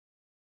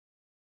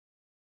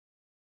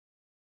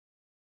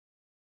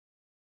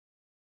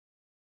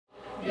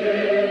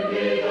Give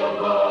me the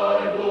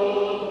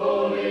Bible,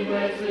 holy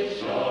message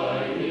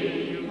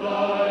shining,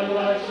 thy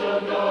light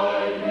shall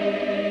guide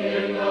me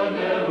in the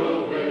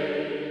narrow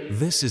way.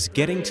 This is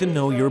Getting to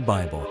Know Your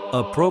Bible,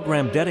 a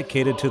program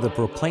dedicated to the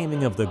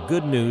proclaiming of the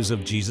good news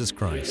of Jesus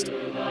Christ.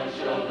 Light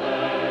shall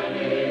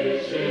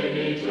vanish in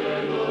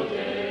eternal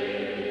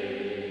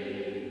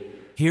day.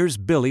 Here's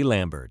Billy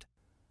Lambert.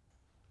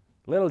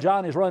 Little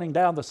Johnny's running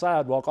down the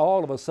sidewalk.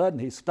 All of a sudden,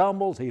 he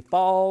stumbles, he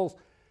falls,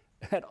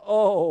 and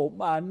oh,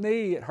 my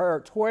knee, it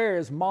hurts. Where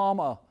is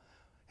Mama?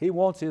 He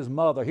wants his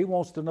mother. He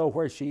wants to know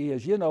where she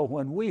is. You know,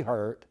 when we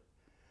hurt,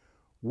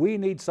 we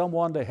need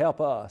someone to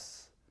help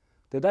us.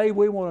 Today,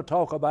 we want to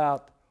talk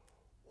about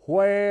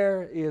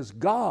where is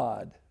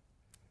God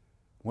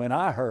when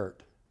I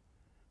hurt.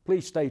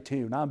 Please stay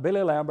tuned. I'm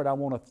Billy Lambert. I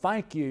want to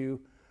thank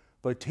you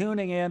for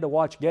tuning in to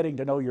watch Getting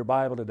to Know Your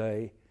Bible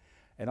today.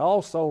 And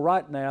also,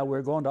 right now,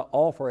 we're going to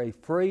offer a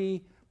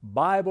free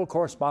Bible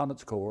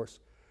correspondence course.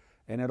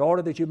 And in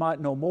order that you might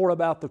know more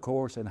about the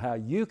course and how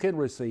you can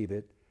receive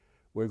it,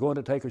 we're going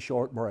to take a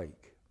short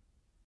break.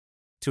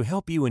 To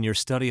help you in your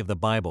study of the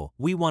Bible,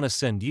 we want to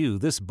send you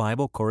this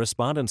Bible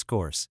correspondence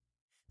course.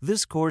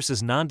 This course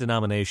is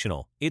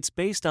non-denominational. It's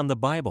based on the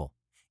Bible.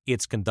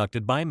 It's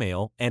conducted by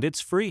mail, and it's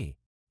free.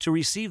 To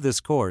receive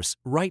this course,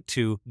 write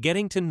to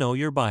Getting to Know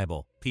Your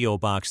Bible, P.O.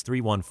 Box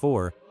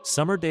 314,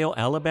 Summerdale,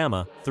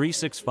 Alabama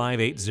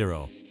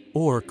 36580.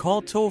 Or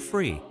call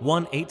toll-free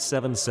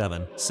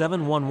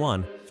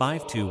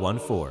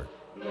 1-877-711-5214.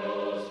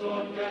 No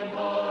storm can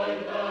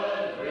hide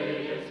that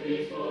radiant,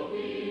 peaceful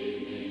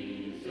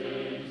beaming,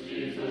 since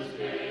Jesus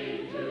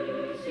came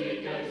to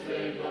seek and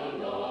save the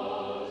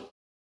lost.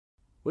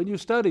 When you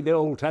study the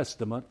Old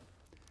Testament,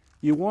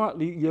 you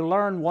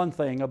learn one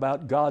thing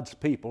about God's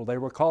people. They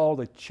were called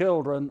the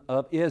children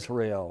of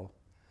Israel.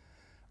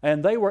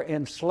 And they were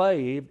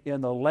enslaved in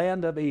the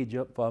land of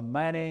Egypt for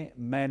many,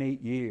 many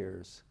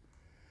years.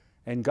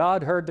 And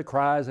God heard the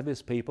cries of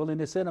His people,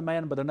 and He sent a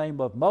man by the name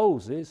of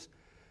Moses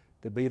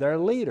to be their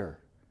leader.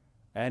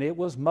 And it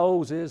was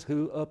Moses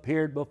who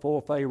appeared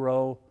before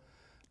Pharaoh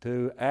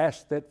to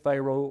ask that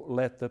Pharaoh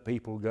let the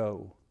people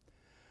go.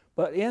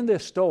 But in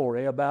this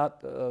story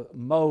about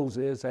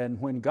Moses, and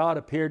when God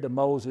appeared to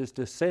Moses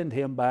to send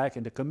him back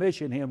and to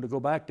commission him to go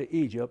back to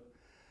Egypt,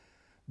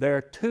 there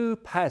are two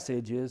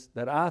passages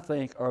that I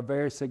think are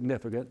very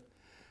significant.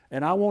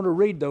 And I want to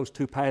read those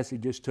two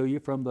passages to you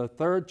from the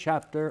 3rd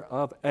chapter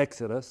of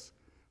Exodus,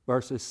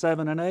 verses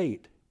 7 and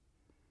 8.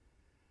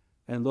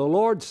 And the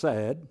Lord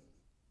said,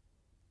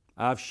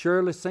 I've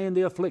surely seen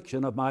the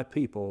affliction of my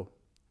people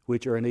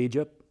which are in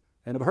Egypt,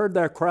 and have heard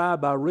their cry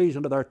by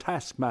reason of their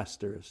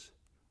taskmasters,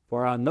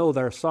 for I know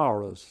their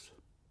sorrows.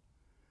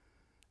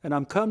 And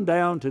I'm come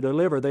down to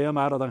deliver them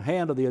out of the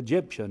hand of the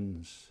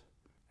Egyptians,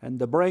 and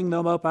to bring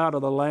them up out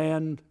of the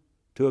land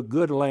to a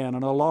good land,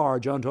 and a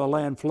large, unto a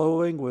land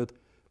flowing with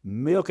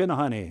milk and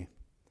honey,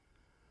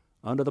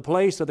 unto the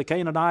place of the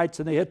Canaanites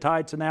and the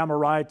Hittites and the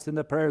Amorites and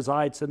the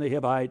Perizzites and the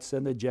Hivites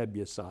and the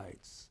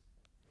Jebusites.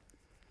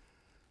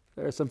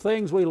 There are some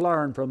things we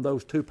learn from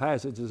those two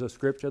passages of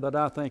Scripture that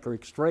I think are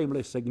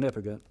extremely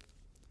significant.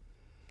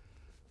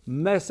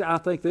 I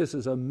think this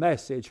is a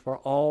message for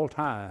all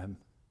time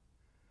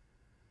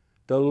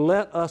to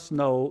let us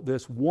know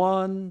this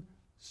one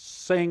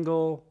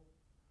single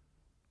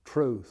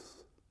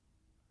truth.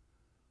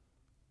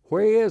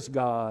 Where is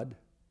God?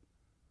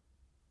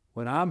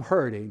 When I'm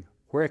hurting,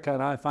 where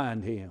can I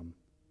find Him?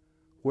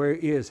 Where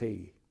is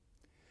He?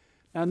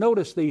 Now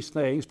notice these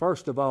things.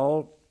 First of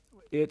all,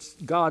 it's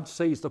God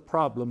sees the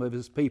problem of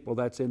His people.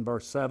 That's in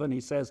verse 7.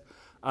 He says,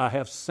 I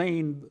have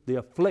seen the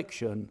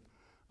affliction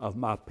of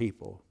my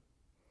people.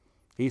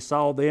 He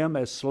saw them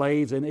as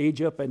slaves in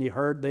Egypt, and He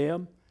heard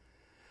them.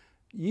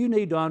 You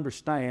need to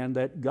understand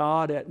that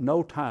God at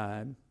no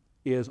time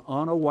is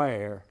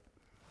unaware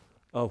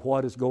of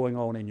what is going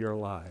on in your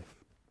life.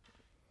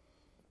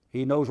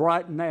 He knows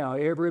right now,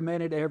 every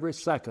minute, every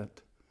second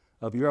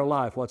of your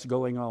life, what's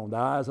going on. The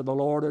eyes of the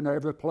Lord are in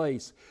every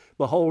place,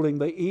 beholding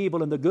the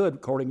evil and the good,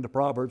 according to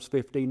Proverbs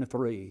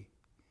 15:3.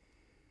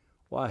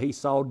 Why, He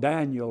saw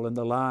Daniel in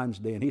the lion's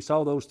den. He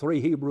saw those 3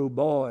 Hebrew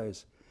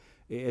boys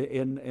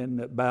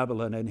in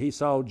Babylon, and He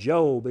saw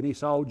Job, and He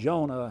saw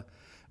Jonah,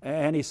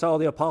 and He saw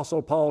the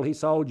Apostle Paul, He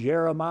saw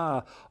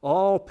Jeremiah,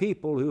 all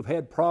people who've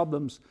had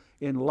problems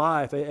in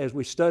life. As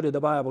we study the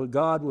Bible,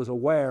 God was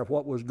aware of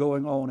what was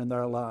going on in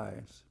their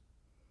lives.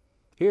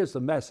 Here's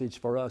the message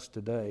for us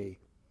today.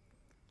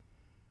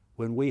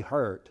 When we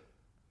hurt,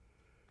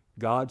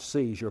 God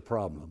sees your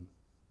problem.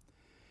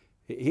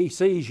 He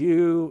sees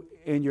you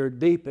in your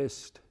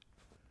deepest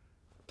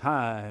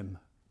time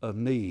of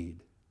need.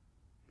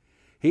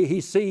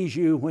 He sees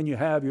you when you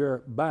have your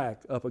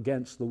back up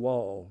against the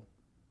wall.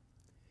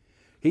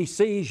 He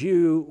sees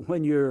you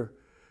when you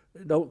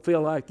don't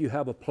feel like you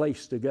have a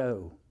place to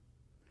go.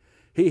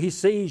 He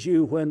sees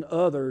you when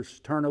others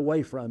turn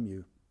away from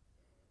you.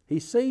 He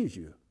sees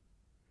you.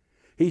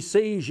 He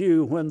sees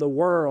you when the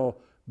world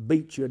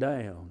beats you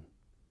down.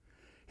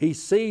 He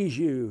sees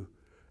you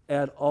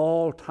at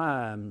all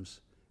times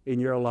in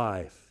your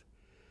life.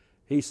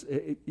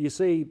 You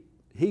see,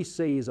 he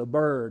sees a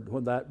bird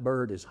when that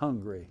bird is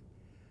hungry.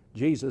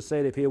 Jesus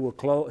said if he'll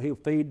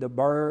feed the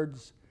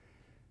birds,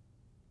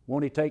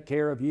 won't he take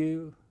care of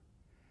you?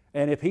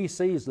 And if he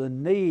sees the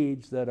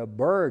needs that a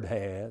bird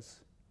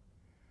has,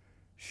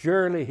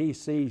 surely he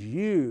sees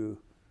you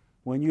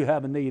when you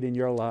have a need in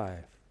your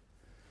life.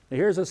 Now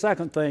here's the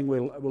second thing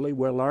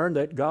we'll learn,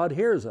 that God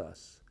hears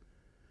us.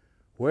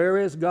 Where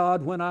is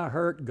God when I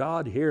hurt?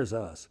 God hears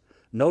us.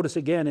 Notice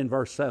again in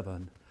verse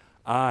 7,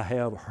 I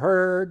have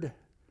heard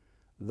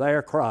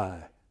their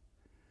cry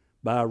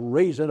by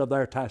reason of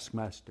their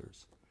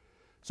taskmasters.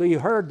 So you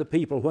heard the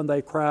people when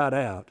they cried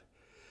out.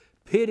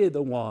 Pity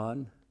the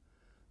one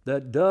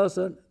that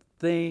doesn't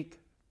think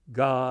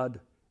God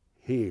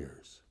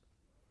hears.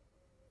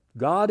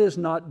 God is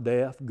not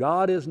deaf.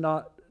 God is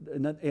not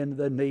in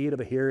the need of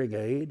a hearing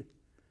aid,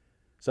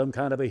 some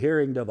kind of a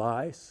hearing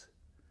device.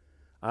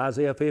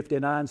 Isaiah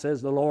 59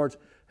 says the Lord's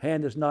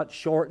hand is not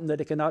shortened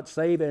that it cannot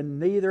save, and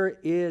neither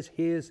is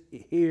his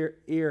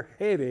ear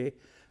heavy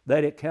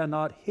that it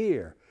cannot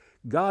hear.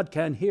 God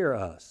can hear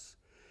us.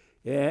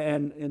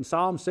 And in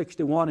Psalm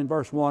 61 in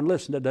verse 1,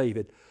 listen to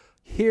David.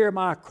 Hear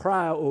my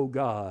cry, O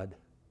God,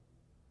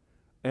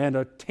 and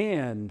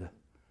attend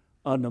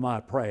unto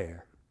my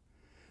prayer.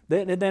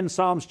 Then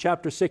Psalms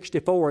chapter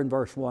 64 in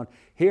verse 1.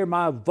 Hear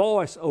my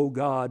voice, O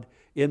God,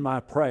 in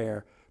my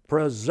prayer.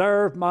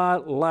 Preserve my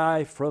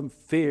life from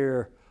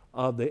fear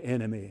of the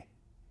enemy.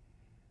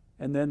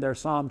 And then there's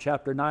Psalm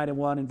chapter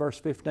 91 in verse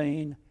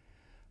 15.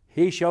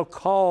 He shall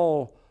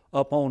call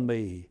upon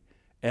me,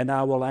 and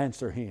I will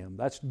answer him.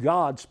 That's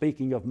God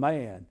speaking of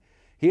man.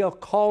 He'll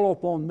call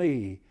upon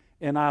me,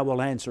 and I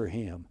will answer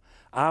him.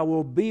 I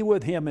will be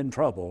with him in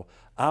trouble.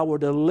 I will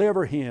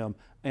deliver him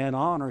and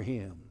honor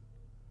him.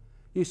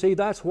 You see,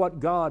 that's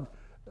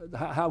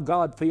how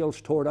God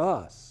feels toward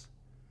us.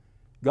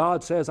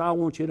 God says, I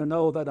want you to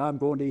know that I'm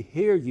going to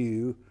hear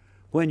you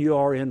when you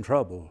are in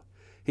trouble.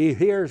 He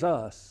hears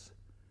us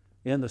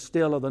in the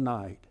still of the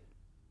night.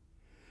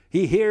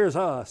 He hears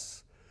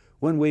us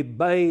when we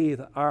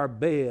bathe our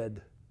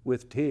bed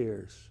with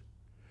tears.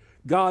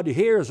 God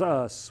hears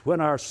us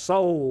when our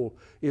soul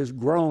is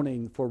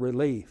groaning for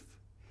relief.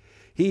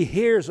 He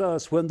hears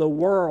us when the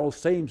world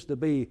seems to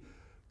be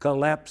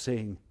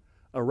collapsing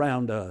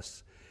around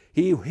us.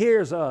 He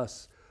hears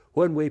us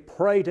when we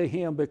pray to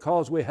Him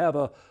because we have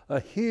a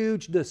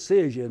huge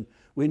decision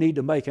we need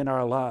to make in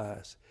our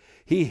lives.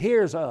 He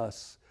hears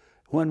us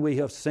when we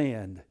have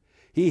sinned.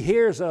 He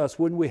hears us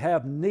when we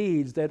have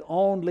needs that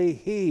only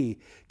He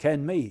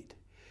can meet.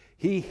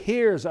 He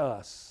hears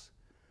us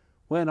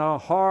when our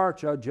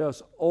hearts are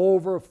just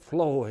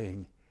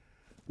overflowing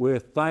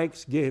with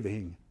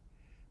thanksgiving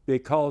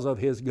because of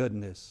His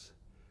goodness.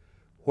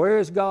 Where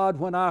is God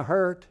when I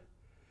hurt?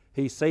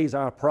 He sees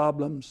our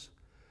problems,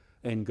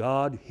 and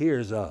God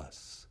hears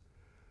us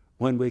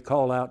when we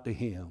call out to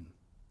Him.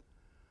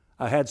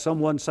 I had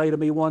someone say to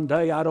me one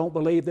day, I don't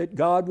believe that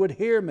God would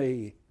hear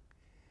me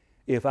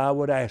if I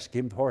would ask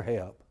Him for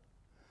help.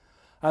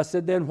 I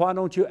said, then why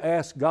don't you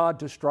ask God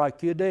to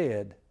strike you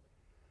dead?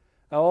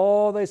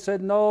 Oh, they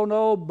said,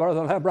 no,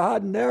 Brother Lambert,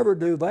 I'd never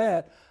do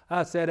that.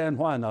 I said, and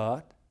why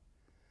not?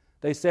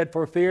 They said,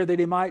 for fear that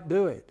He might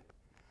do it.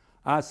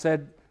 I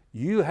said,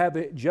 you have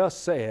it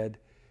just said,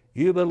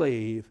 you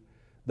believe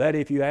that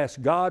if you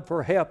ask God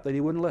for help that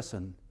He wouldn't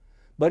listen.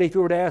 But if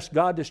you were to ask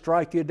God to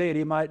strike you dead,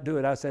 He might do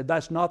it. I said,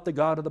 that's not the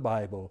God of the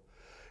Bible.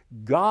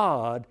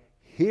 God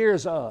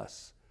hears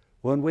us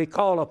when we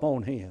call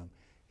upon Him.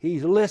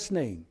 He's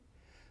listening.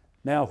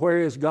 Now, where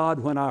is God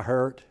when I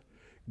hurt?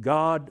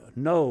 God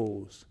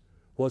knows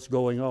what's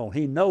going on.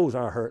 He knows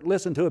our hurt.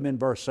 Listen to Him in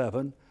verse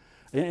 7.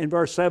 In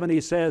verse 7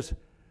 He says,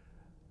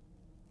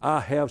 I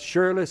have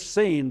surely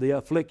seen the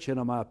affliction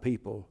of my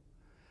people,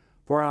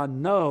 for I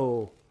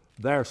know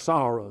their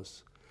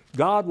sorrows.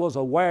 God was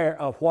aware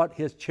of what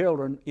His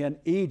children in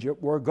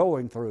Egypt were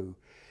going through.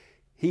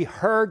 He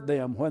heard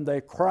them when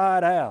they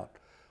cried out.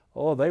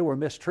 Oh, they were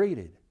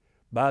mistreated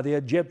by the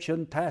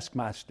Egyptian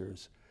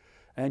taskmasters.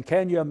 And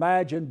can you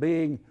imagine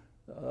being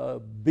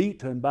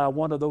beaten by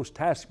one of those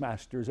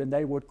taskmasters, and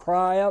they would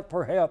cry out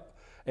for help,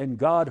 and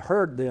God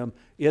heard them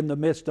in the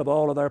midst of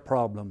all of their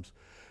problems.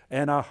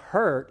 And a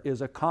hurt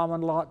is a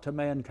common lot to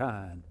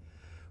mankind.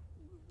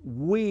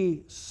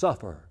 We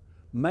suffer.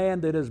 Man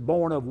that is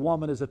born of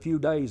woman is a few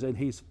days, and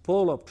he's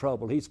full of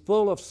trouble. He's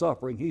full of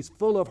suffering. He's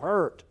full of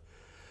hurt.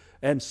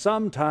 And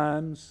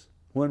sometimes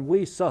when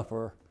we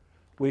suffer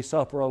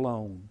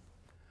alone.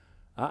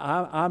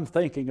 I'm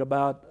thinking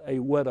about a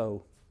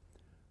widow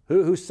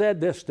who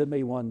said this to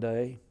me one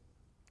day.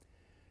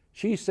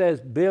 She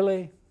says,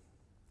 Billy,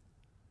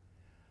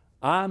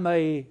 I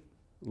may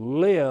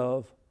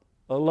live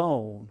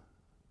alone,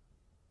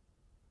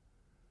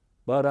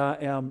 but I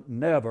am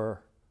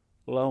never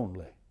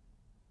lonely.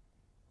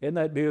 Isn't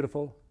that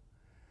beautiful?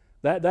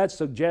 That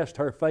suggests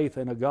her faith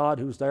in a God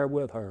who's there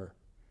with her.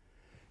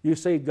 You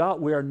see,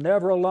 God, we are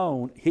never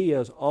alone. He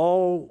is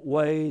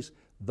always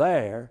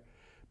there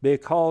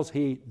because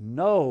He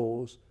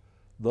knows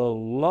the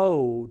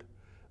load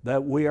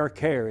that we are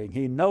carrying.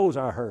 He knows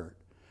our hurt.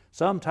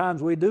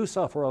 Sometimes we do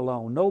suffer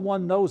alone. No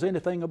one knows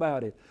anything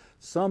about it.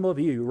 Some of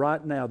you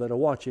right now that are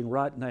watching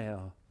right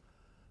now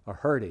are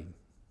hurting.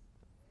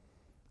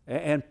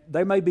 And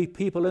there may be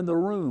people in the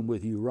room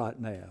with you right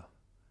now,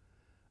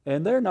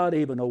 and they're not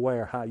even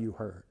aware how you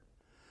hurt.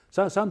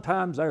 So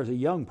sometimes there's a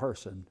young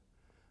person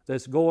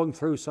that's going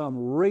through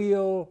some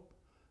real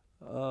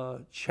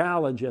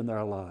challenge in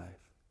their life.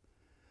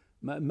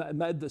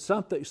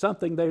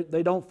 Something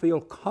they don't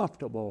feel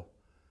comfortable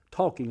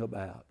talking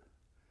about.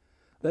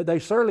 They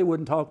certainly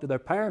wouldn't talk to their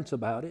parents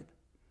about it,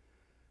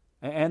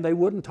 and they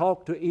wouldn't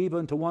talk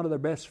even to one of their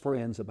best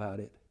friends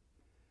about it.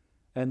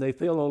 And they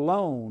feel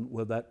alone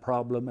with that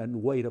problem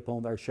and weight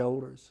upon their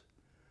shoulders.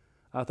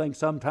 I think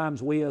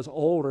sometimes we as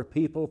older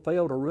people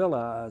fail to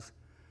realize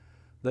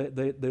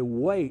the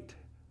weight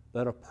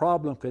that a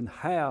problem can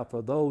have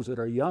for those that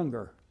are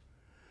younger.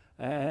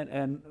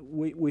 And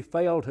we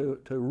fail to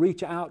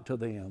reach out to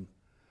them.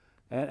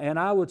 And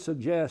I would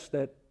suggest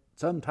that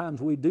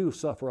sometimes we do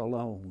suffer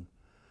alone.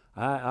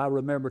 I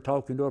remember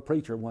talking to a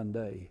preacher one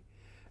day,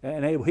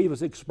 and he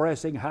was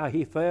expressing how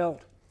he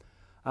felt.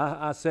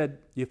 I said,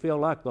 "You feel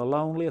like the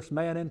loneliest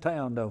man in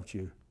town, don't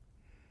you?"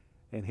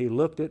 And he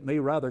looked at me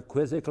rather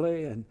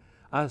quizzically, and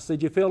I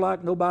said, "You feel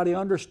like nobody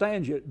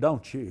understands you,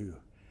 don't you?"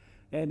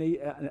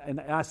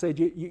 And I said,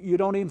 you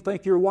don't even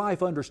think your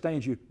wife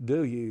understands you,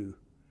 do you?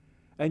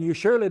 And you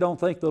surely don't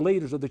think the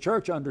leaders of the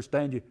church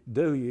understand you,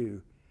 do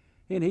you?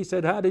 And he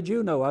said, "How did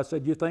you know?" I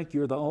said, "You think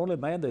you're the only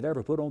man that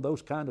ever put on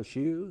those kind of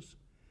shoes?"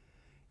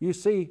 You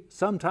see,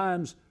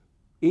 sometimes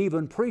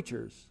even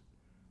preachers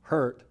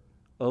hurt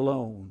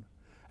alone.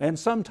 And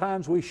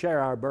sometimes we share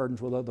our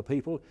burdens with other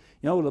people.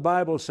 You know, the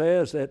Bible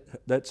says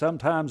that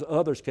sometimes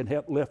others can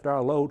help lift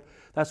our load.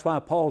 That's why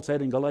Paul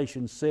said in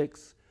Galatians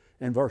 6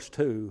 and verse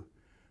 2,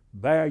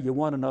 "Bear you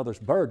one another's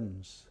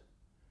burdens,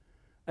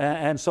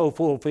 and so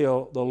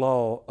fulfill the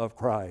law of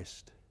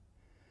Christ."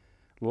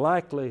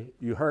 Likely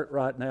you hurt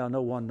right now,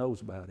 no one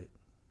knows about it.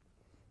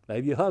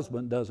 Maybe your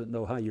husband doesn't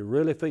know how you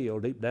really feel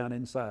deep down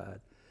inside.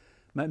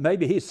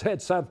 Maybe he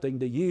said something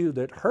to you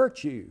that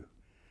hurt you.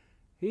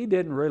 He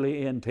didn't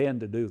really intend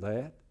to do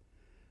that.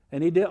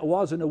 And he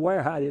wasn't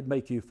aware how it'd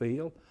make you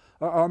feel.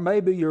 Or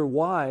maybe your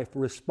wife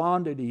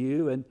responded to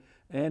you and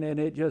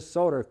it just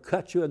sort of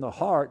cut you in the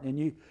heart,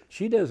 and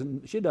she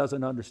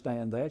doesn't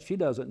understand that. She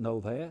doesn't know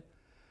that.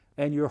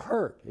 And you're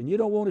hurt. And you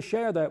don't want to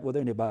share that with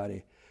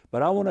anybody.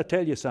 But I want to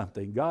tell you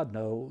something. God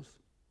knows.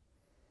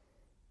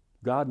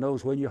 God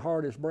knows when your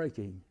heart is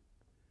breaking.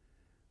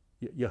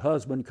 Your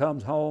husband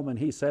comes home and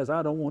he says,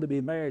 "I don't want to be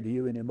married to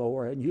you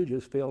anymore," and you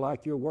just feel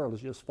like your world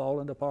is just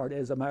falling apart.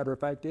 As a matter of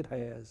fact, it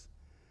has.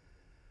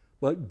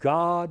 But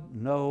God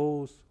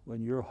knows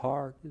when your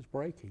heart is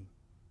breaking.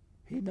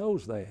 He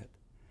knows that.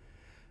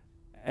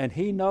 And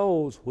He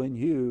knows when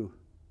you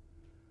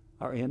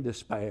are in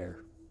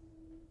despair.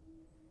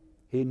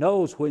 He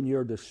knows when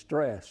you're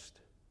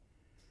distressed.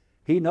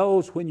 He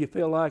knows when you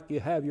feel like you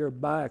have your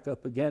back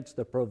up against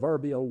the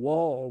proverbial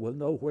wall with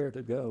nowhere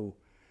to go.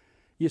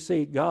 You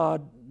see,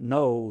 God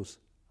knows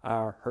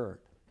our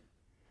hurt.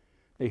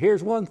 Now,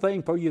 here's one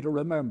thing for you to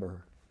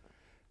remember.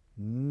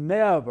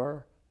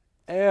 Never,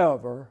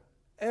 ever,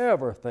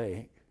 ever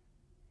think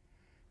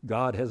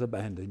God has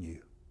abandoned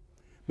you,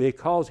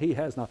 because He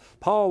has not.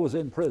 Paul was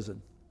in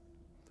prison,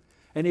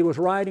 and he was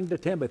writing to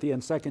Timothy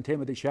in 2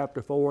 Timothy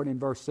chapter 4, and in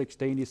verse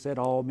 16 he said,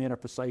 "All men have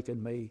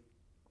forsaken me."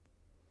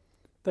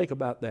 Think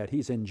about that.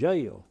 He's in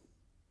jail.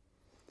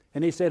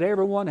 And he said,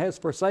 "Everyone has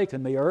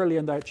forsaken me." Early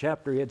in that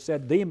chapter he had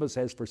said, "Demas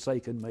has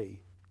forsaken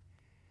me."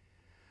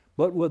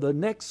 But with the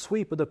next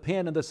sweep of the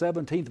pen in the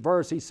 17th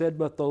verse, he said,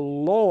 "But the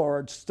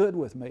Lord stood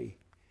with me."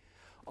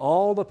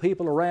 All the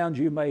people around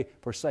you may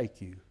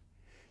forsake you.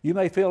 You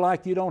may feel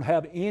like you don't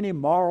have any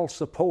moral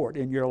support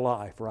in your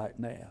life right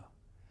now.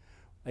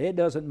 It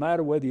doesn't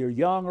matter whether you're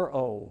young or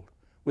old.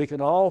 We can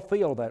all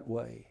feel that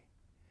way.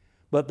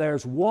 But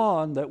there's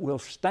one that will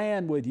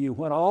stand with you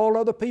when all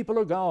other people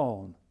are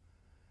gone.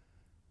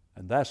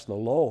 And that's the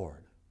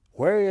Lord.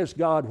 Where is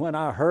God when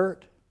I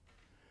hurt?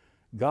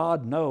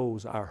 God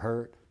knows our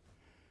hurt,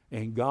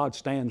 and God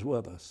stands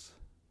with us.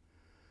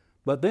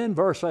 But then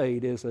verse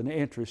 8 is an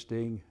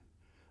interesting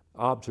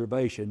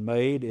observation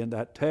made in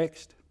that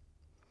text.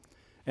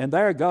 And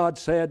there God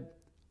said,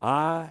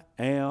 "I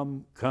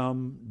am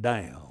come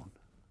down."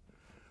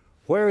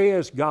 Where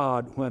is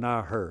God when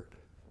I hurt?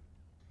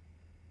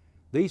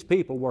 These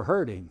people were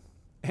hurting,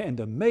 and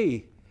to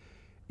me,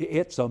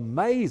 it's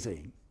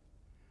amazing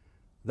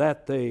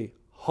that the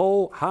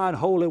whole High and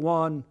Holy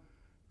One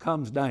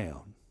comes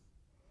down.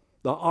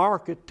 The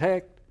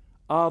architect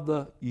of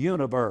the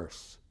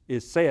universe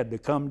is said to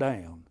come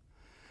down.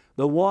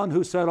 The one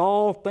who set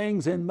all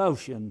things in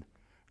motion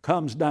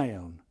comes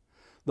down.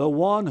 The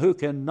one who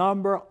can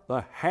number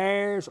the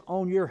hairs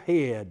on your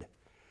head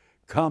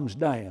comes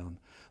down.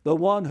 The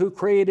one who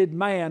created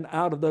man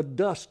out of the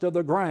dust of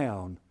the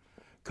ground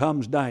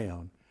comes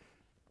down.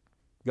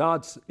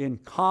 God's in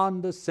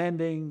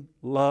condescending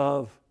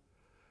love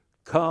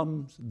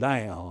comes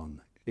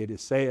down, it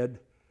is said,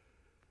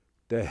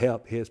 to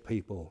help His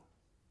people.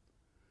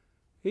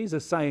 He's the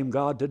same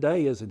God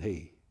today, isn't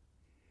He?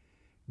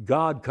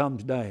 God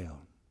comes down.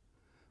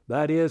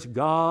 That is,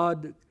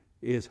 God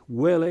is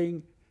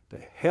willing to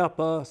help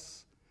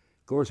us.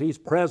 Of course, He's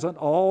present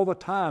all the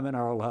time in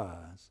our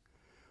lives.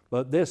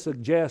 But this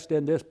suggests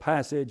in this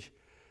passage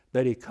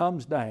that He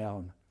comes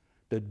down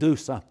to do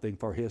something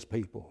for His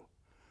people.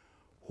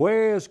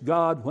 Where is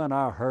God when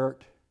I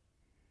hurt?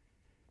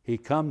 He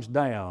comes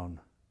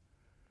down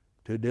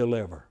to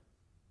deliver.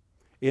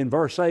 In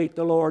verse 8,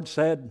 the Lord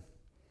said,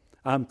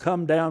 I'm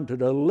come down to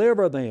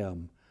deliver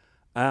them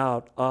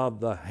out of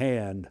the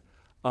hand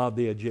of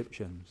the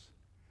Egyptians.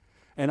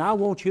 And I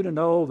want you to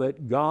know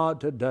that God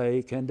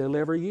today can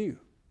deliver you.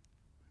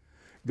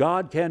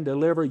 God can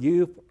deliver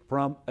you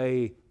from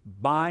a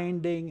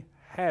binding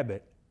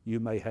habit you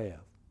may have.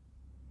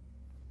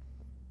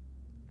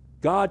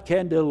 God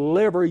can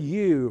deliver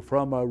you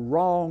from a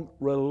wrong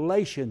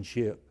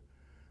relationship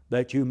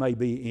that you may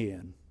be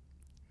in.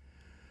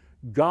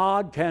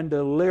 God can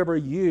deliver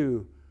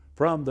you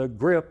from the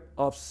grip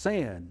of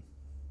sin.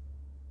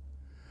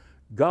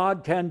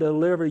 God can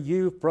deliver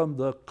you from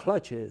the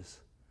clutches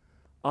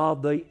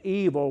of the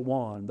evil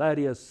one, that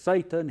is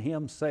Satan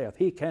himself.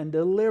 He can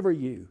deliver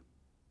you.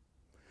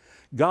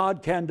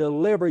 God can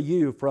deliver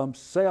you from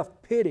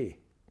self-pity.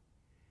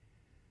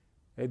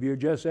 Have you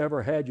just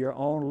ever had your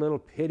own little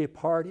pity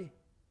party?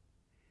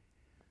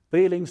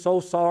 Feeling so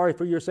sorry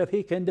for yourself,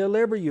 He can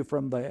deliver you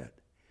from that.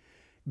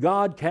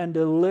 God can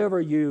deliver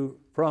you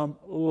from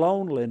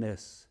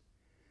loneliness.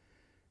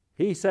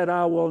 He said,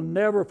 I will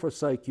never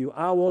forsake you.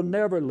 I will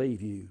never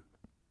leave you.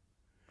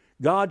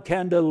 God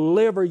can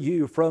deliver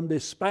you from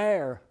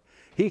despair.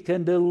 He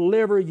can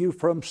deliver you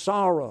from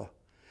sorrow.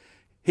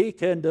 He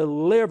can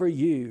deliver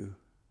you.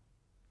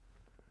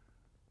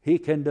 He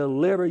can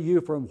deliver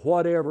you from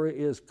whatever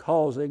is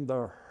causing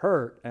the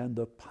hurt and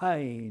the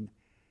pain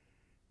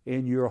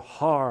in your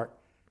heart,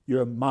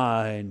 your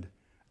mind,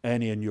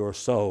 and in your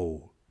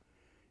soul.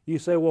 You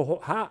say, well,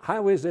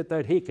 how is it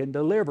that He can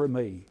deliver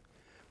me?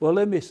 Well,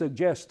 let me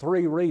suggest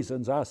 3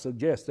 reasons I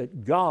suggest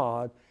that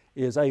God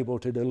is able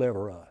to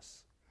deliver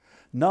us.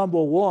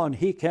 Number 1,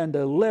 He can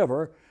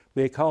deliver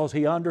because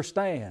He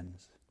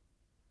understands.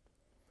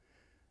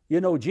 You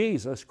know,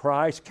 Jesus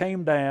Christ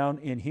came down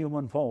in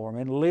human form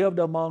and lived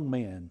among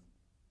men.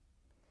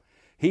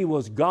 He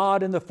was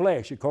God in the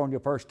flesh, according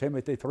to 1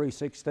 Timothy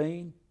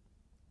 3:16.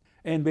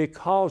 And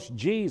because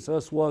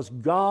Jesus was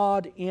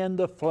God in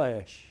the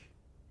flesh,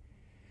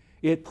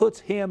 it puts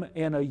Him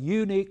in a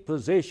unique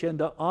position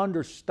to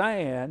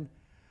understand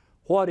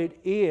what it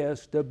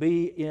is to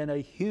be in a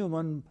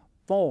human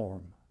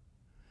form.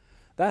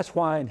 That's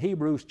why in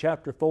Hebrews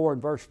chapter 4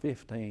 and verse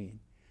 15,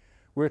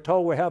 we're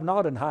told we have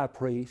not an high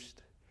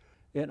priest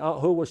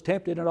who was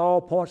tempted in all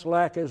points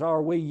like as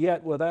are we,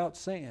 yet without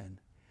sin.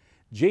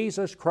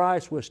 Jesus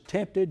Christ was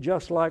tempted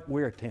just like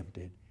we're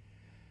tempted.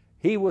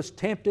 He was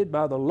tempted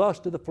by the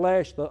lust of the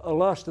flesh, the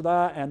lust of the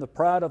eye, and the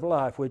pride of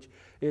life, which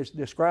is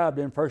described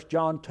in 1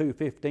 John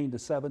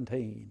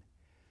 2:15-17.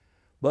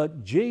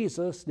 But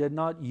Jesus did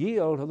not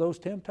yield to those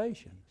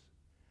temptations.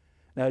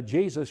 Now,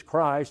 Jesus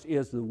Christ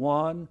is the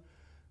one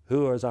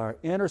who is our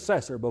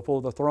intercessor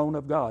before the throne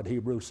of God,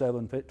 Hebrews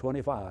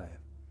 7:25.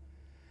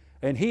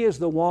 And He is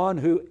the one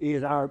who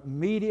is our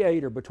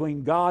mediator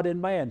between God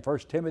and man, 1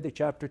 Timothy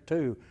chapter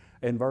 2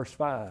 and verse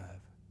 5.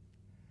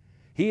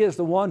 He is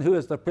the one who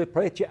is the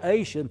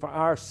propitiation for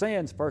our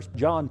sins, 1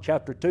 John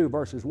chapter 2,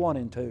 verses 1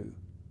 and 2.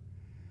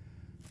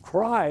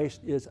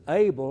 Christ is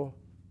able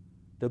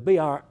to be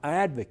our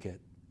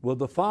advocate with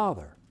the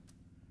Father.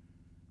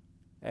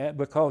 And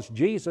because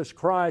Jesus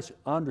Christ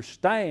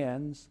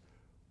understands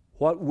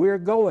what we're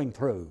going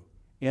through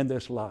in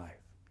this life.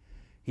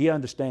 He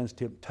understands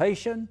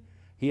temptation.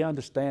 He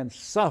understands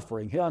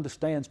suffering. He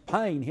understands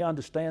pain. He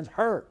understands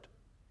hurt.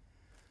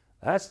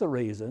 That's the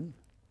reason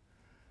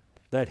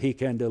that He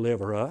can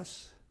deliver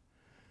us.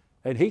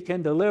 And He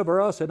can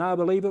deliver us, and I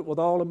believe it with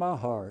all of my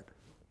heart,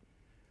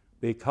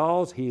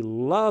 because He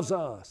loves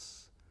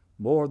us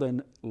more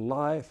than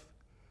life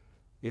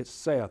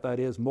itself. That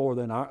is, more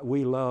than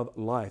we love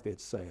life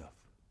itself.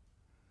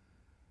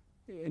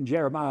 In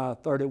Jeremiah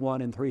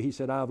 31:3, He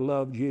said, I've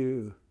loved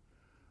you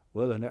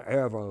with an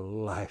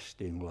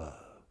everlasting love.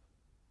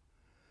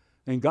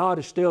 And God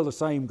is still the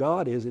same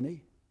God, isn't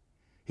He?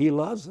 He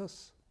loves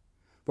us.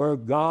 For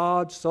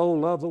God so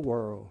loved the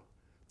world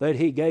that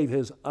He gave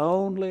His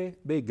only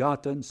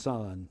begotten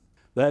Son,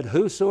 that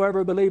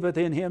whosoever believeth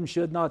in Him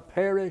should not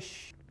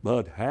perish,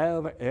 but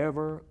have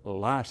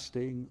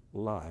everlasting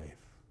life.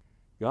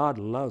 God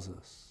loves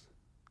us.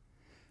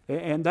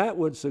 And that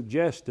would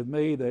suggest to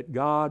me that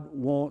God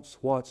wants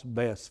what's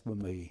best for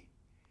me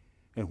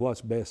and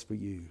what's best for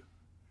you.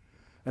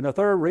 And the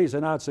third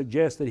reason I'd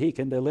suggest that He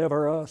can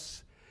deliver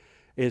us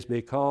is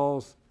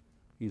because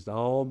He's the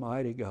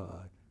Almighty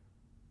God.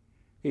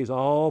 He's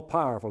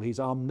all-powerful. He's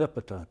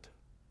omnipotent.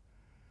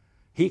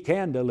 He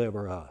can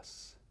deliver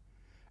us.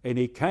 And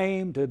He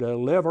came to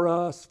deliver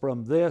us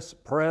from this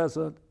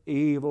present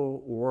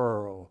evil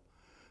world.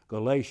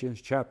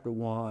 Galatians chapter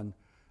 1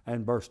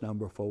 and verse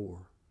number 4.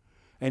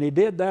 And He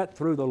did that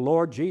through the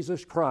Lord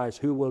Jesus Christ,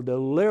 who will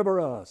deliver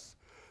us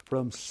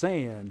from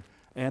sin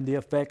and the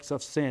effects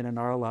of sin in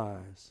our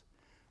lives.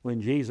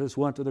 When Jesus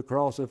went to the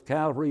cross of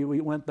Calvary, He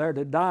went there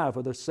to die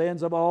for the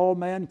sins of all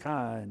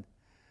mankind.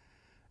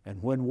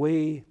 And when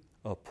we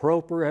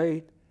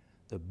appropriate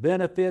the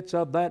benefits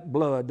of that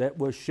blood that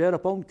was shed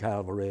upon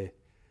Calvary,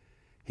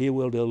 He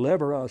will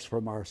deliver us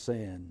from our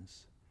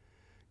sins.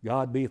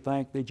 God be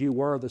thanked that you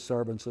were the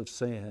servants of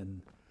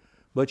sin,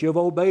 but you've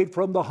obeyed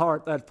from the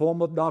heart that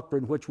form of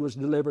doctrine which was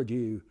delivered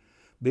you.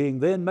 Being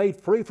then made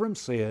free from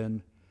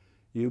sin,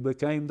 you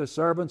became the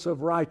servants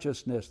of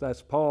righteousness.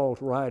 That's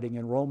Paul's writing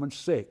in Romans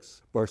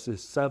 6,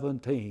 verses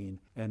 17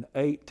 and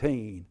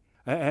 18.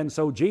 And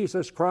so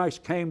Jesus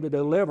Christ came to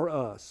deliver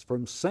us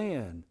from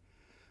sin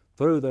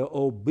through the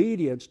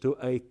obedience to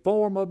a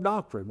form of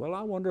doctrine. Well,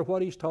 I wonder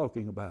what he's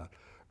talking about.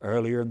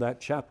 Earlier in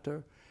that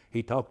chapter,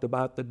 he talked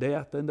about the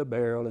death and the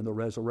burial and the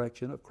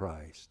resurrection of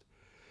Christ.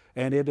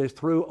 And it is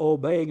through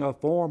obeying a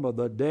form of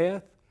the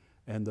death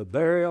and the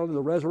burial and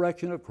the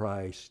resurrection of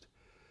Christ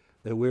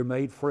that we're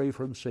made free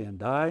from sin,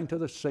 dying to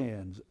the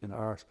sins in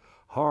our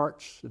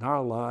hearts and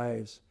our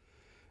lives.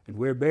 And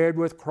we're buried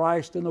with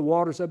Christ in the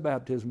waters of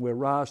baptism. We're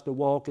rise to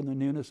walk in the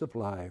newness of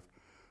life.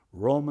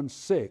 Romans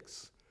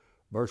 6,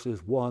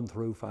 verses 1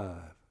 through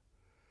 5.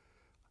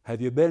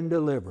 Have you been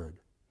delivered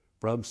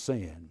from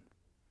sin?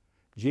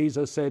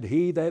 Jesus said,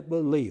 "He that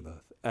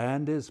believeth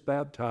and is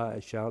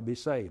baptized shall be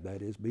saved."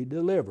 That is, be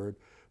delivered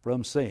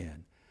from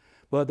sin.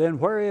 But then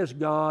where is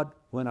God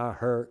when I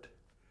hurt?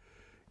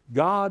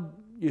 God,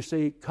 you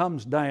see,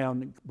 comes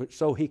down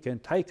so He can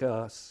take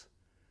us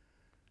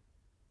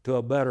to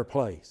a better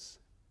place.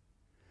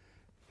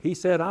 He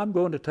said, "I'm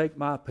going to take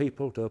my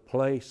people to a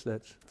place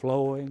that's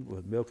flowing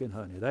with milk and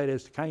honey." That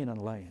is Canaan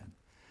land.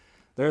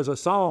 There's a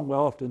song we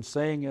often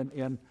sing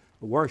in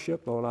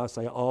worship, or I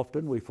say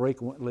often, we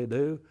frequently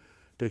do,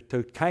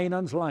 to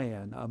Canaan's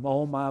land, I'm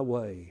on my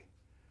way,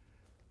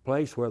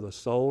 place where the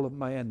soul of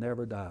man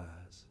never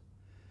dies.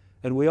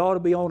 And we ought to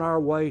be on our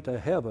way to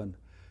heaven.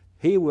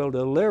 He will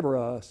deliver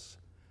us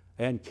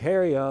and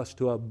carry us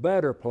to a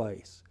better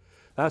place.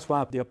 That's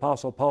why the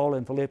Apostle Paul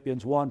in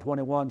Philippians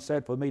 1:21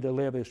 said, "For me to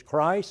live is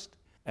Christ,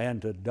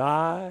 and to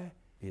die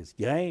is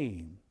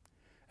gain."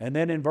 And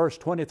then in verse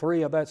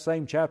 23 of that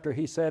same chapter,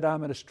 he said,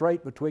 "I'm in a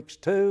strait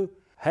betwixt two,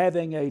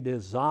 having a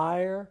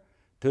desire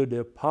to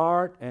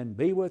depart and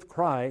be with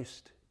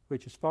Christ,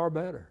 which is far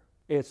better."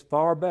 It's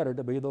far better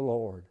to be the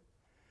Lord.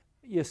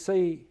 You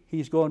see,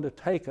 He's going to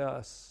take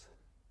us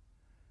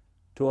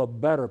to a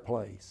better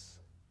place.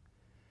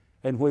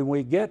 And when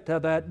we get to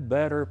that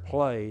better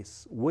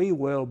place, we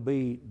will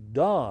be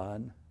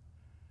done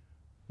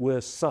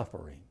with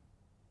suffering.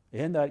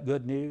 Isn't that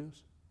good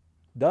news?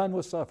 Done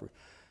with suffering.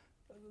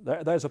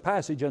 There's a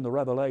passage in the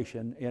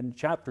Revelation, in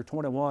chapter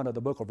 21 of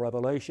the book of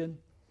Revelation,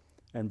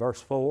 and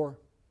verse 4.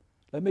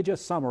 Let me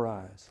just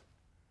summarize.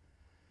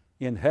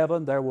 In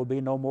heaven there will be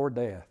no more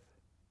death.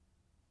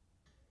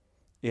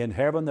 In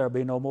heaven there will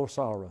be no more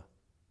sorrow.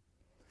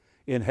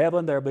 In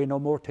heaven there will be no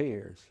more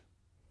tears.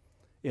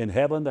 In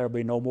heaven there will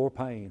be no more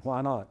pain.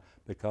 Why not?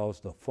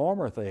 Because the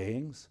former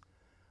things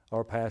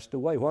are passed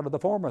away. What are the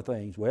former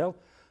things? Well,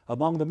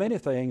 among the many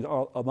things,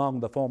 among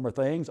the former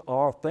things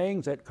are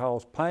things that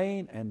cause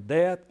pain and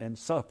death and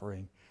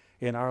suffering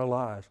in our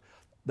lives.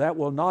 That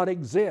will not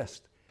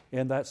exist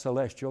in that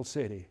celestial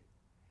city.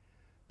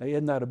 Now,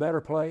 isn't that a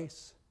better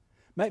place?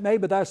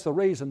 Maybe that's the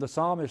reason the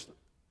psalmist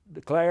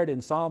declared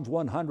in Psalms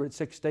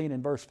 116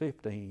 and verse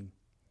 15,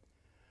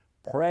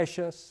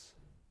 "Precious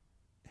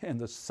in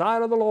the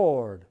sight of the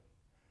Lord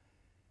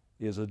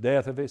is the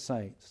death of His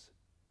saints."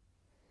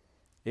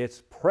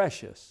 It's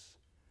precious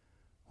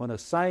when a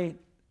saint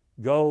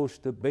goes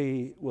to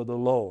be with the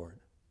Lord,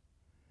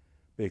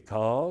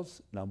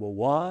 because, number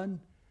one,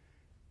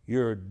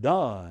 you're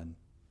done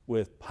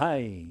with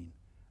pain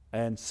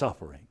and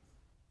suffering.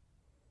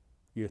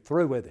 You're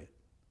through with it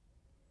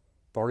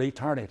for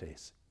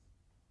eternities.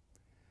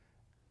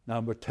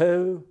 Number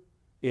two,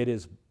 it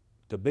is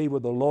to be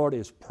with the Lord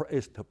is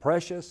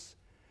precious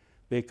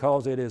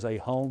because it is a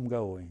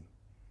homegoing.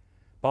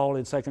 Paul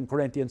in 2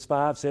 Corinthians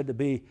 5 said to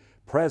be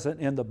present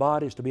in the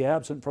body is to be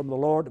absent from the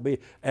Lord. To be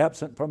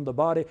absent from the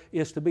body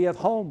is to be at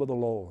home with the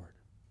Lord.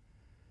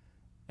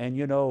 And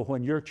you know,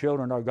 when your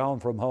children are gone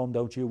from home,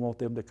 don't you want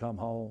them to come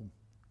home?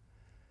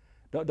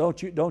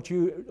 Don't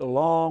you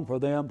long for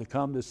them to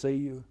come to see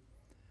you?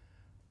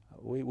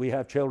 We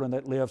have children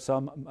that live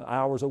some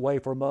hours away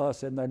from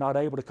us, and they're not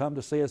able to come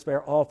to see us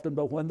very often,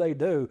 but when they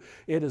do,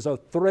 it is a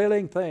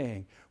thrilling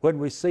thing when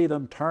we see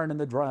them turn in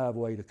the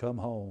driveway to come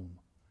home.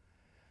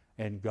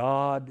 And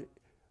God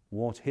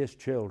wants His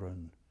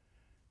children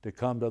to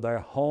come to their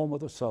home of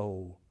the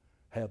soul,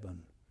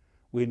 heaven.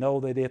 We know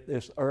that if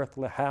this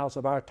earthly house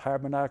of our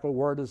tabernacle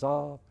were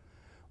dissolved,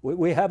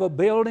 we have a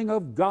building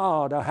of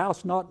God, a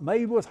house not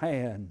made with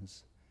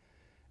hands,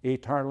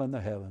 eternal in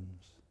the heavens.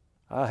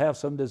 I have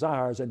some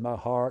desires in my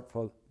heart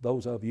for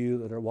those of you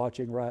that are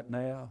watching right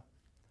now.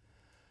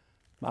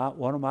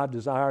 One of my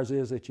desires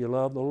is that you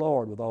love the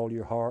Lord with all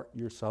your heart,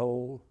 your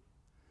soul,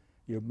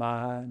 your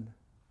mind,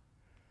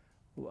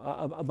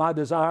 My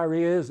desire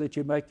is that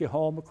you make your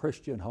home a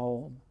Christian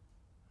home.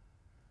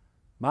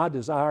 My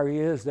desire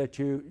is that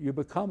you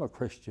become a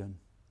Christian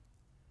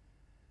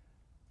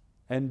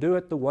and do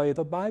it the way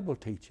the Bible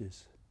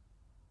teaches.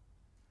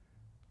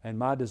 And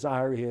my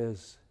desire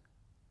is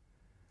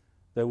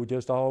that we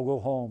just all go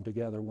home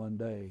together one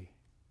day.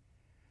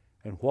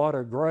 And what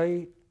a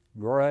great,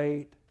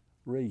 great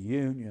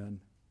reunion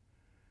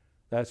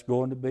that's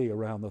going to be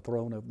around the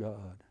throne of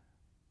God.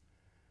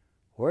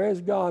 Where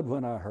is God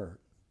when I hurt?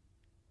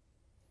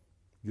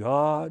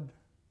 God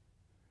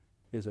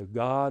is a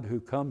God who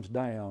comes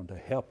down to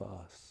help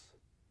us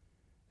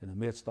in the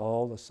midst of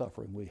all the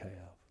suffering we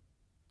have.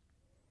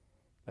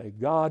 May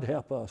God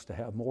help us to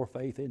have more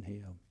faith in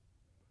Him.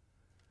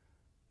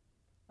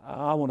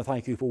 I want to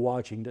thank you for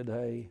watching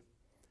today.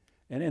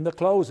 And in the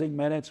closing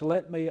minutes,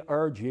 let me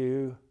urge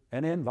you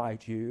and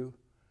invite you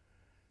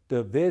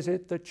to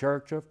visit the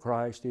Church of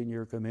Christ in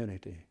your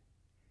community.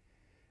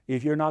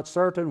 If you're not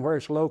certain where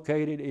it's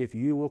located, if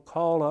you will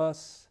call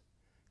us,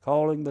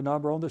 calling the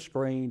number on the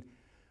screen,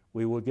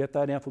 we will get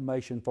that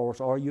information for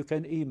us, or you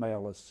can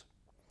email us,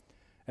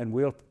 and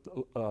we'll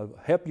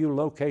help you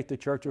locate the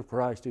Church of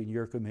Christ in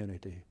your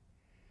community.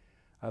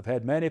 I've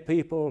had many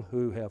people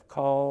who have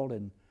called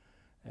and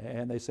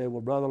they say,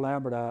 well, Brother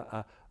Lambert,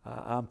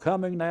 I'm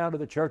coming now to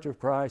the Church of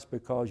Christ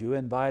because you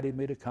invited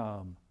me to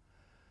come.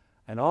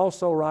 And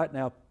also right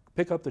now,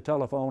 pick up the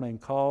telephone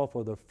and call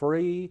for the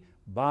free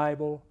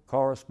Bible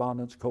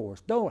correspondence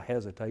course. Don't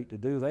hesitate to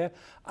do that.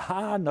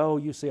 I know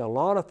you see a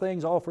lot of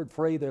things offered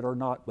free that are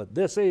not, but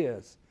this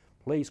is.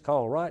 Please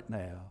call right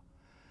now.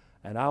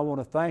 And I want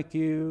to thank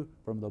you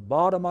from the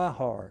bottom of my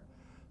heart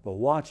for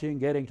watching,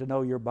 getting to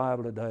know your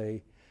Bible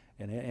today.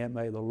 And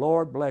may the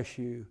Lord bless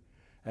you,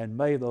 and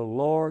may the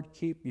Lord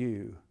keep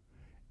you,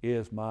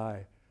 is my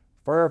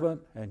fervent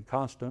and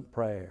constant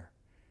prayer.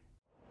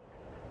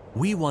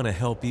 We want to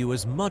help you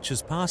as much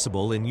as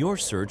possible in your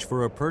search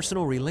for a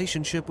personal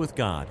relationship with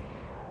God.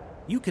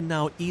 You can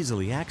now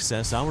easily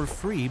access our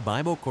free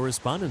Bible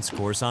correspondence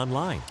course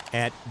online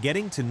at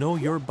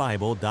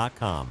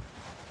gettingtoknowyourbible.com.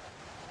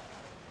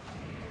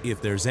 If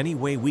there's any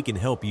way we can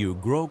help you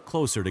grow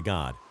closer to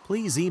God,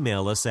 please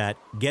email us at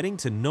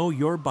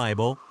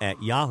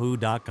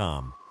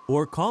gettingtoknowyourbible@yahoo.com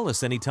or call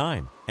us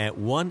anytime at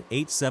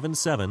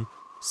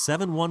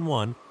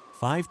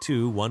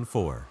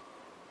 1-877-711-5214.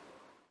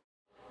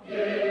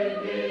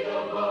 Give me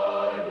the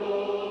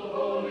Bible,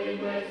 holy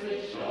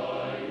message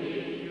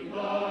shining,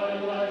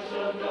 thy light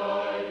shall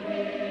guide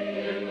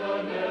me in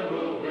the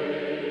narrow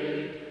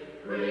way.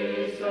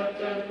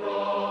 Precept and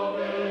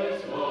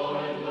promise,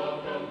 law and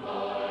love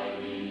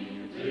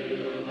combining,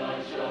 till I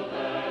shall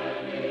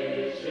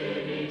vanish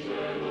in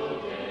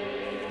eternal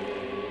day.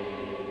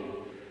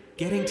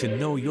 Getting to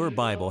Know Your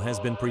Bible has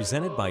been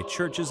presented by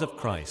Churches of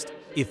Christ.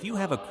 If you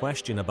have a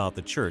question about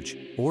the church,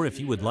 or if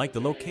you would like the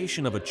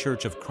location of a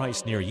Church of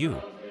Christ near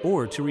you,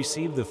 or to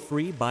receive the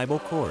free Bible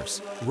course,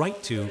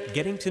 write to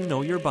Getting to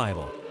Know Your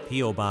Bible,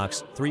 P.O.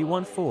 Box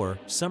 314,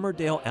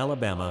 Summerdale,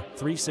 Alabama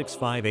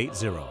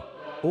 36580,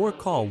 or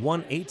call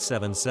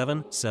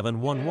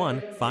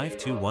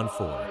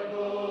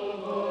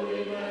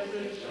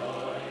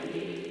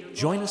 1-877-711-5214.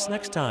 Join us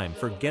next time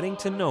for Getting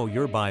to Know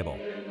Your Bible.